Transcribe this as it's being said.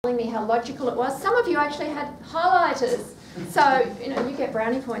telling me how logical it was. Some of you actually had highlighters, so you get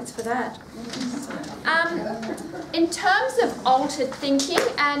brownie points for that. In terms of altered thinking,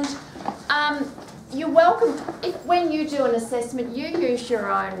 and you're welcome, when you do an assessment, you use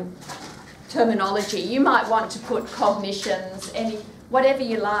your own terminology. You might want to put cognitions, whatever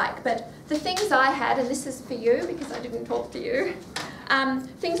you like, but the things I had, and this is for you because I didn't talk to you,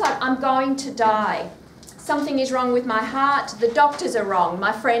 things like I'm going to die, something is wrong with my heart, the doctors are wrong,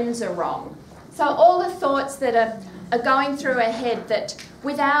 my friends are wrong. So all the thoughts that are going through her head that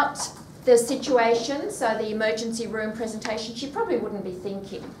without the situation, so the emergency room presentation, she probably wouldn't be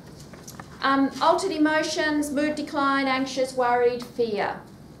thinking. Altered emotions, mood decline, anxious, worried, fear.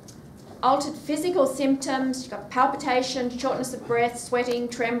 Altered physical symptoms, you've got palpitations, shortness of breath, sweating,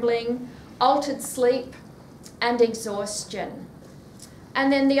 trembling, altered sleep and exhaustion. And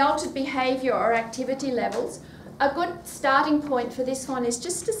then the altered behaviour or activity levels. A good starting point for this one is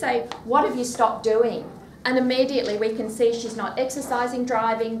just to say, what have you stopped doing? And immediately we can see she's not exercising,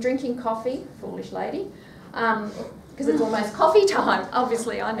 driving, drinking coffee, foolish lady, because it's almost coffee time.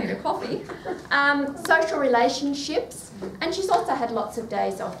 Obviously I need a coffee. Social relationships, and she's also had lots of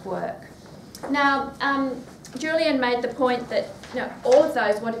days off work. Now, Julian made the point that all of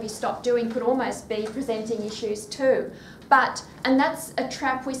those, what have you stopped doing, could almost be presenting issues too. And that's a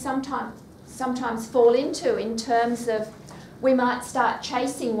trap we sometimes fall into in terms of we might start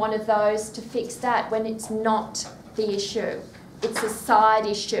chasing one of those to fix that when it's not the issue. It's a side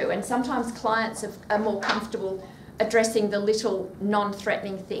issue, and sometimes clients are more comfortable addressing the little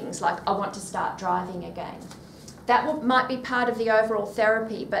non-threatening things like, I want to start driving again. That might be part of the overall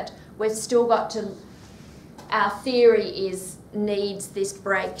therapy, but we've still got to, our theory needs this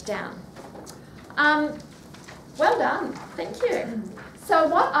breakdown. Well done, thank you. So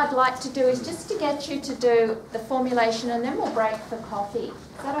what I'd like to do is just to get you to do the formulation and then we'll break for coffee.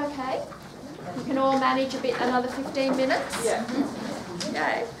 Is that okay? You can all manage another 15 minutes? Yeah.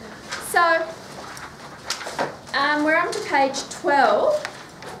 Okay. So we're on to page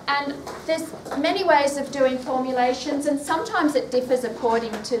 12, and there's many ways of doing formulations, and sometimes it differs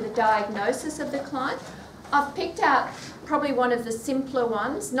according to the diagnosis of the client. I've picked out probably one of the simpler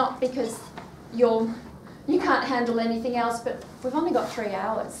ones, not because you can't handle anything else, but we've only got 3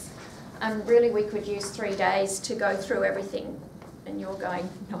 hours. And really we could use 3 days to go through everything. And you're going,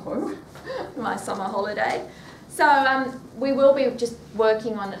 no, my summer holiday. So we will be just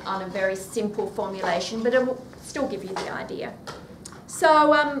working on a very simple formulation, but it will still give you the idea.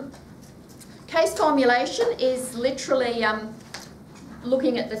 So case formulation is literally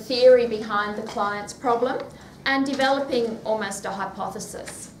looking at the theory behind the client's problem and developing almost a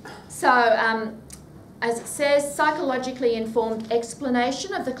hypothesis. So as it says, psychologically informed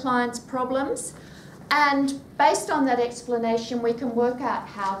explanation of the client's problems, and based on that explanation we can work out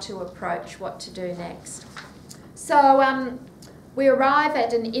how to approach what to do next. So we arrive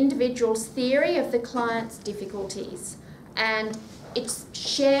at an individual's theory of the client's difficulties, and it's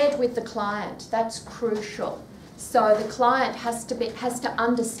shared with the client. That's crucial. So the client has to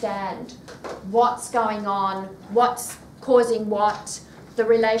understand what's going on, what's causing what, the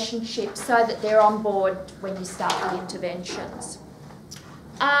relationship, so that they're on board when you start the interventions.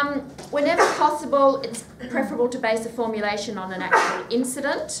 Whenever possible, it's preferable to base a formulation on an actual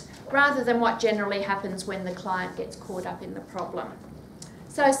incident rather than what generally happens when the client gets caught up in the problem.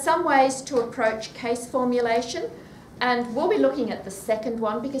 So some ways to approach case formulation, and we'll be looking at the second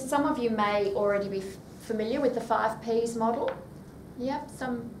one because some of you may already be familiar with the 5 Ps model. Yep,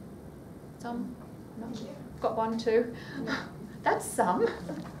 some, no, got one too. That's some.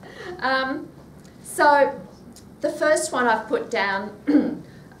 So the first one I've put down,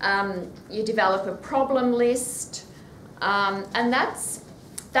 you develop a problem list, and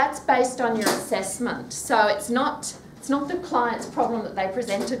that's based on your assessment. So it's not the client's problem that they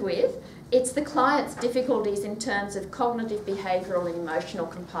presented with, it's the client's difficulties in terms of cognitive, behavioural and emotional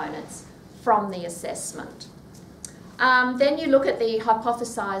components from the assessment. Then you look at the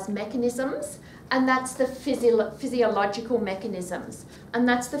hypothesised mechanisms, and that's the physiological mechanisms, and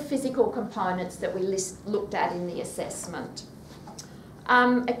that's the physical components that we looked at in the assessment.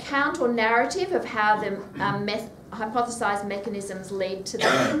 Account or narrative of how the hypothesised mechanisms lead to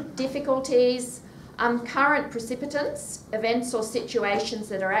the difficulties, current precipitants, events or situations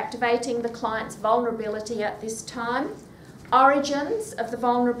that are activating the client's vulnerability at this time, origins of the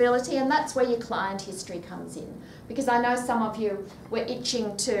vulnerability, and that's where your client history comes in. Because I know some of you were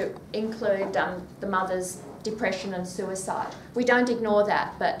itching to include the mother's depression and suicide. We don't ignore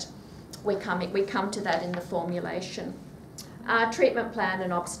that, but we come to that in the formulation. Treatment plan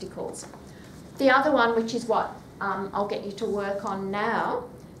and obstacles. The other one, which is what I'll get you to work on now,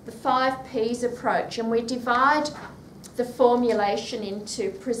 the 5 Ps approach, and we divide the formulation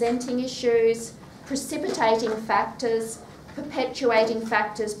into presenting issues, precipitating factors, perpetuating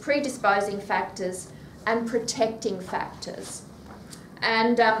factors, predisposing factors, and protecting factors.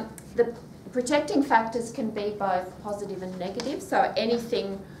 And the protecting factors can be both positive and negative, so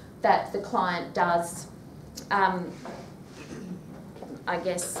anything that the client does, I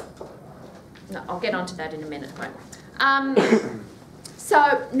guess, no, I'll get onto that in a minute.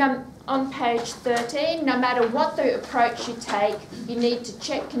 So on page 13, no matter what the approach you take, you need to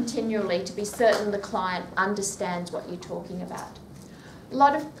check continually to be certain the client understands what you're talking about. A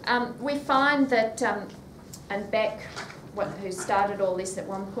lot of, we find that, and Beck, who started all this at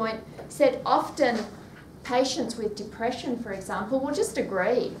one point, said often patients with depression, for example, will just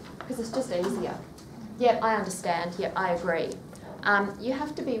agree because it's just easier. Yep, I understand. Yep, I agree. You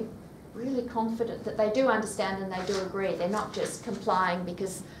have to be really confident that they do understand and they do agree. They're not just complying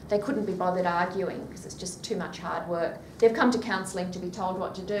because they couldn't be bothered arguing because it's just too much hard work. They've come to counselling to be told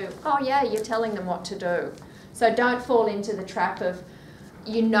what to do. Oh yeah, you're telling them what to do. So don't fall into the trap of,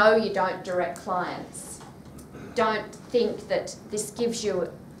 you know, you don't direct clients. Don't think that this gives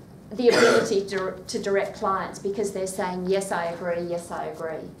you the ability to direct clients because they're saying, yes, I agree, yes, I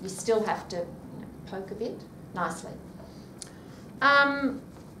agree. You still have to poke a bit nicely.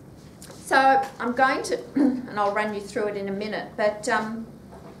 So I'm going to, and I'll run you through it in a minute, but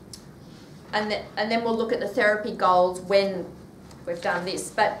and then we'll look at the therapy goals when we've done this.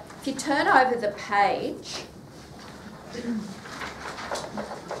 But if you turn over the page,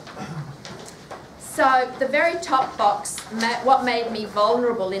 so the very top box, what made me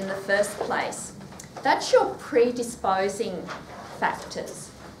vulnerable in the first place, that's your predisposing factors.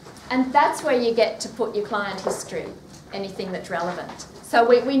 And that's where you get to put your client history, anything that's relevant. So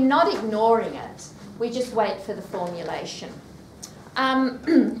we're not ignoring it, we just wait for the formulation.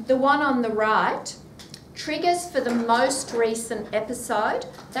 The one on the right, triggers for the most recent episode,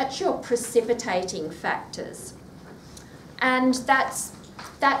 that's your precipitating factors. And that's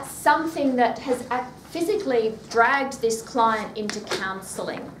something that has physically dragged this client into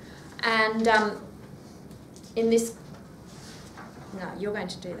counselling. And in this, no, you're going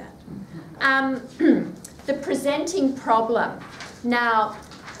to do that. The presenting problem. Now,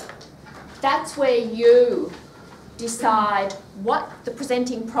 that's where you decide what the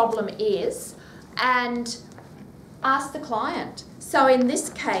presenting problem is and ask the client. So in this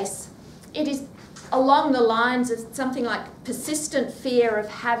case, it is along the lines of something like persistent fear of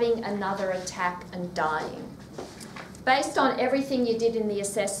having another attack and dying. Based on everything you did in the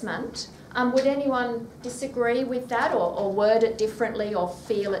assessment, would anyone disagree with that or word it differently or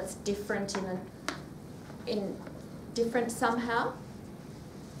feel it's different different somehow?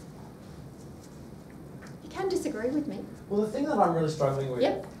 You can disagree with me. Well, the thing that I'm really struggling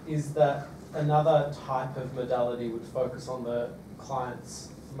with is that another type of modality would focus on the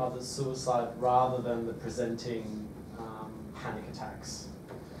client's mother's suicide rather than the presenting panic attacks.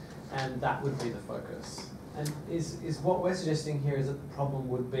 And that would be the focus. And is what we're suggesting here is that the problem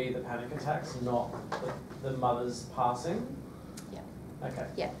would be the panic attacks, not the mother's passing? Okay.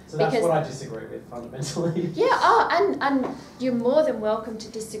 Yeah. So that's what I disagree with fundamentally. Yeah, and you're more than welcome to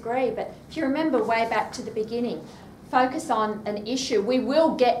disagree, but if you remember way back to the beginning, focus on an issue. We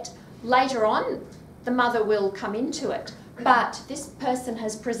will get, later on, the mother will come into it, but this person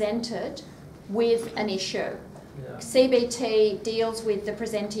has presented with an issue. Yeah. CBT deals with the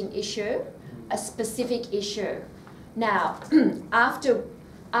presenting issue, a specific issue. Now, after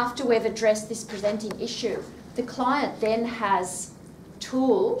we've addressed this presenting issue, the client then has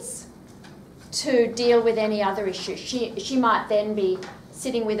tools to deal with any other issue. She might then be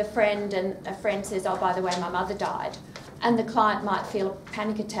sitting with a friend and a friend says, oh, by the way, my mother died. And the client might feel a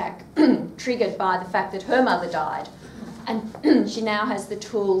panic attack triggered by the fact that her mother died. And she now has the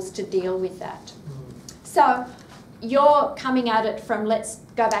tools to deal with that. So you're coming at it from let's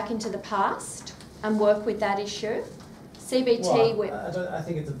go back into the past and work with that issue. CBT... Well, I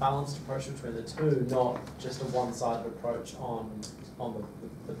think it's a balanced approach between the two, not just a one-sided approach on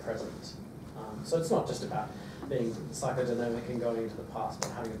the present. So it's not just about being psychodynamic and going into the past,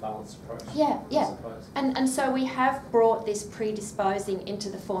 but having a balanced approach. Yeah. And so we have brought this predisposing into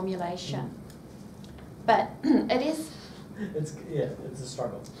the formulation. But it is... It's a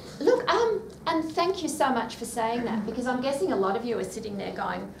struggle. Look, and thank you so much for saying that, because I'm guessing a lot of you are sitting there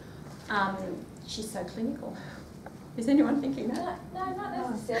going, she's so clinical. Is anyone thinking that? No, not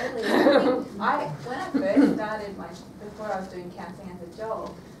necessarily. I think when I first started before I was doing counselling as a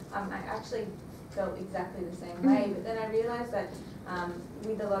job, I actually felt exactly the same way. But then I realised that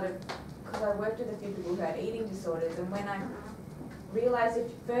with a lot of, because I worked with a few people who had eating disorders, and when I realise if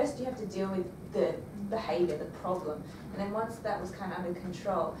first you have to deal with the behaviour, the problem, and then once that was kind of under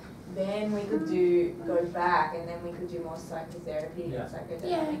control, then we could go back, and then we could do more psychotherapy and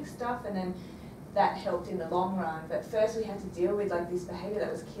psychodynamic stuff, and then that helped in the long run. But first we had to deal with like this behaviour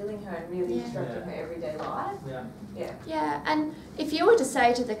that was killing her and really disrupting her everyday life. Yeah, and if you were to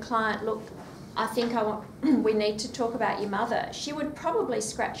say to the client, look, I think we need to talk about your mother, she would probably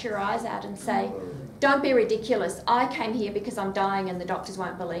scratch your eyes out and say, don't be ridiculous, I came here because I'm dying and the doctors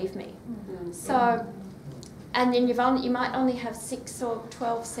won't believe me. So, and then you might only have 6 or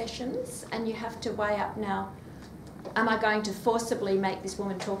 12 sessions, and you have to weigh up now, am I going to forcibly make this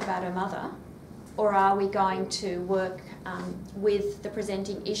woman talk about her mother, or are we going to work with the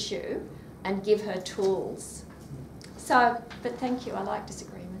presenting issue and give her tools? So, but thank you, I like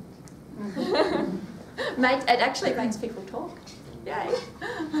disagreement. It actually makes people talk. Yay.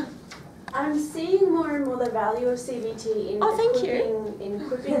 I'm seeing more and more the value of CBT in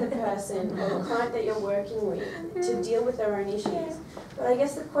equipping the person or the client that you're working with to deal with their own issues. But I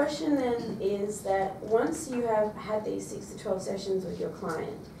guess the question then is that once you have had these 6 to 12 sessions with your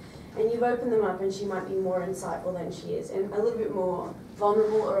client, and you've opened them up and she might be more insightful than she is and a little bit more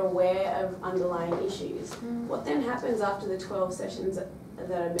vulnerable or aware of underlying issues, what then happens after the 12 sessions that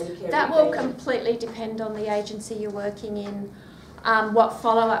are Medicare? That will completely depend on the agency you're working in, what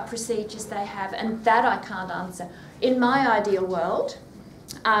follow-up procedures they have, and that I can't answer. In my ideal world,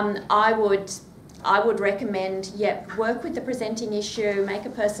 I would recommend, work with the presenting issue, make a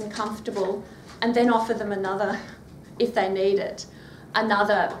person comfortable, and then offer them another, if they need it,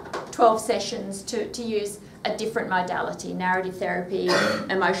 another 12 sessions to use a different modality, narrative therapy,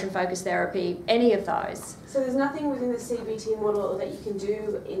 emotion-focused therapy, any of those. So there's nothing within the CBT model that you can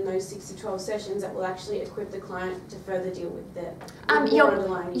do in those 6 to 12 sessions that will actually equip the client to further deal with the more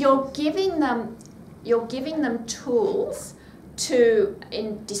underlying issues? You're giving them tools to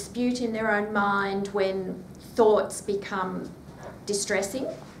dispute in their own mind when thoughts become distressing.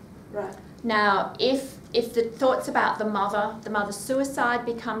 Right. Now, if the thoughts about the mother's suicide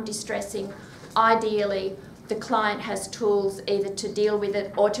become distressing, ideally the client has tools either to deal with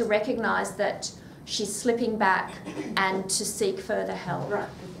it or to recognise that she's slipping back and to seek further help. Right.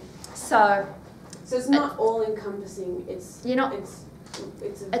 So it's not all encompassing. It's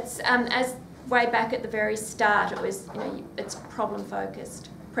as way back at the very start, it was it's problem focused,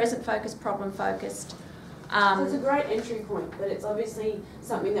 present focused, problem focused. So it's a great entry point, but it's obviously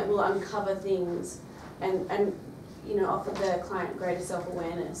something that will uncover things and offer the client greater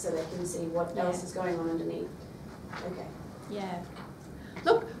self-awareness so they can see what else is going on underneath. Okay. Yeah.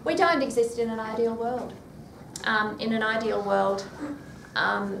 Look, we don't exist in an ideal world. In an ideal world,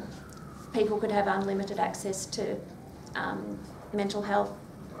 people could have unlimited access to mental health,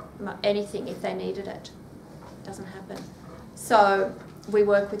 anything if they needed it. It doesn't happen. So we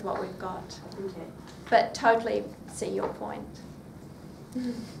work with what we've got. Okay. But totally see your point.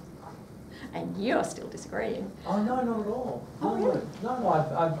 And you're still disagreeing. Oh, no, not at all. Oh, really? No,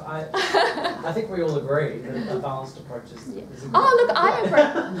 I think we all agree that a balanced approach is a good. Oh, look, I agree.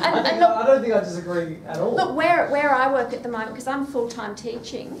 I don't think I disagree at all. Look, where I work at the moment, because I'm full-time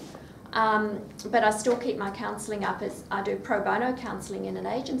teaching, but I still keep my counselling up as I do pro bono counselling in an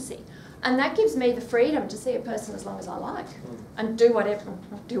agency. And that gives me the freedom to see a person as long as I like and do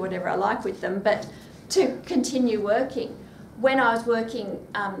whatever I like with them, but to continue working. When I was working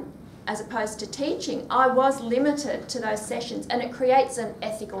as opposed to teaching, I was limited to those sessions, and it creates an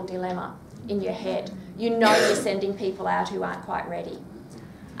ethical dilemma in your head. You're sending people out who aren't quite ready.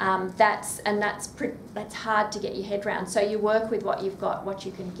 That's hard to get your head around. So you work with what you've got, what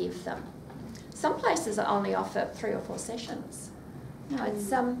you can give them. Some places only offer 3 or 4 sessions.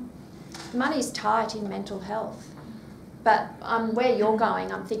 It's money's tight in mental health, but where you're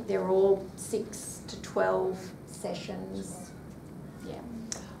going, I think they're all 6 to 12 sessions. Yeah.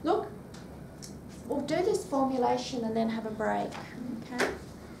 Look, we'll do this formulation and then have a break. Okay.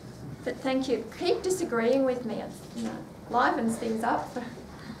 But thank you. Keep disagreeing with me. It livens things up.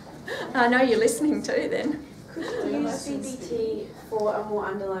 I know you're listening too. Then. Could you use CBT for a more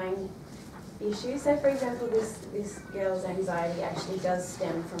underlying issue? So, for example, this girl's anxiety actually does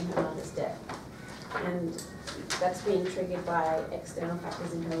stem from her mother's death, and that's being triggered by external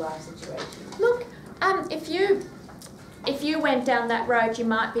factors in her life situation. Look, if you went down that road, you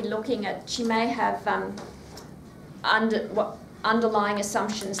might be looking at, she may have underlying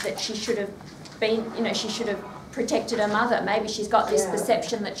assumptions that she should have been, she should have protected her mother. Maybe she's got this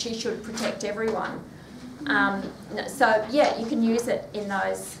perception that she should protect everyone. So yeah, you can use it in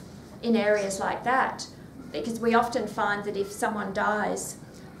areas like that, because we often find that if someone dies,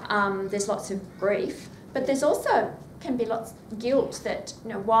 there's lots of grief, but there's also can be lots of guilt that, you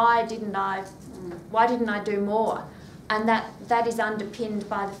know, why didn't I do more? And that is underpinned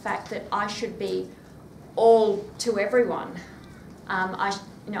by the fact that I should be all to everyone. I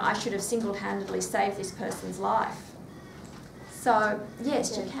should have single-handedly saved this person's life. So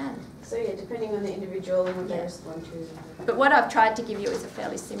yes, you can. So yeah, depending on the individual and what they respond to. But what I've tried to give you is a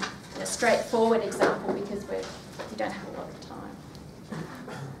fairly simple, straightforward example because we don't have a lot of time.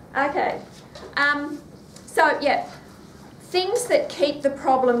 Okay. So yeah, things that keep the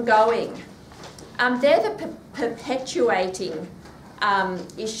problem going. They're the perpetuating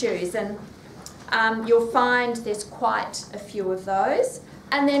issues, and you'll find there's quite a few of those.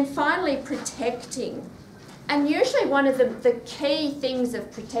 And then finally, protecting. And usually one of the key things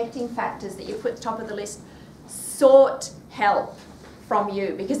of protecting factors that you put at the top of the list, sought help from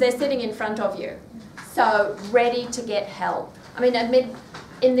you because they're sitting in front of you. So ready to get help. I mean,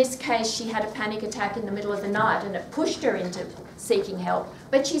 in this case, she had a panic attack in the middle of the night and it pushed her into seeking help,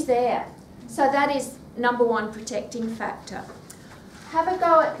 but she's there. So that is number one protecting factor. Have a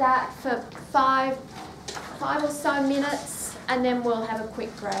go at that for five or so minutes, and then we'll have a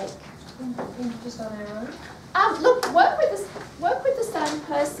quick break. Just on our own? Look, work with the same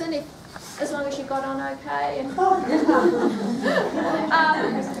person as long as you got on okay.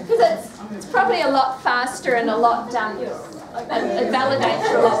 Because it's probably a lot faster and a lot it validates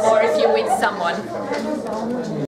you a lot more if you're with someone.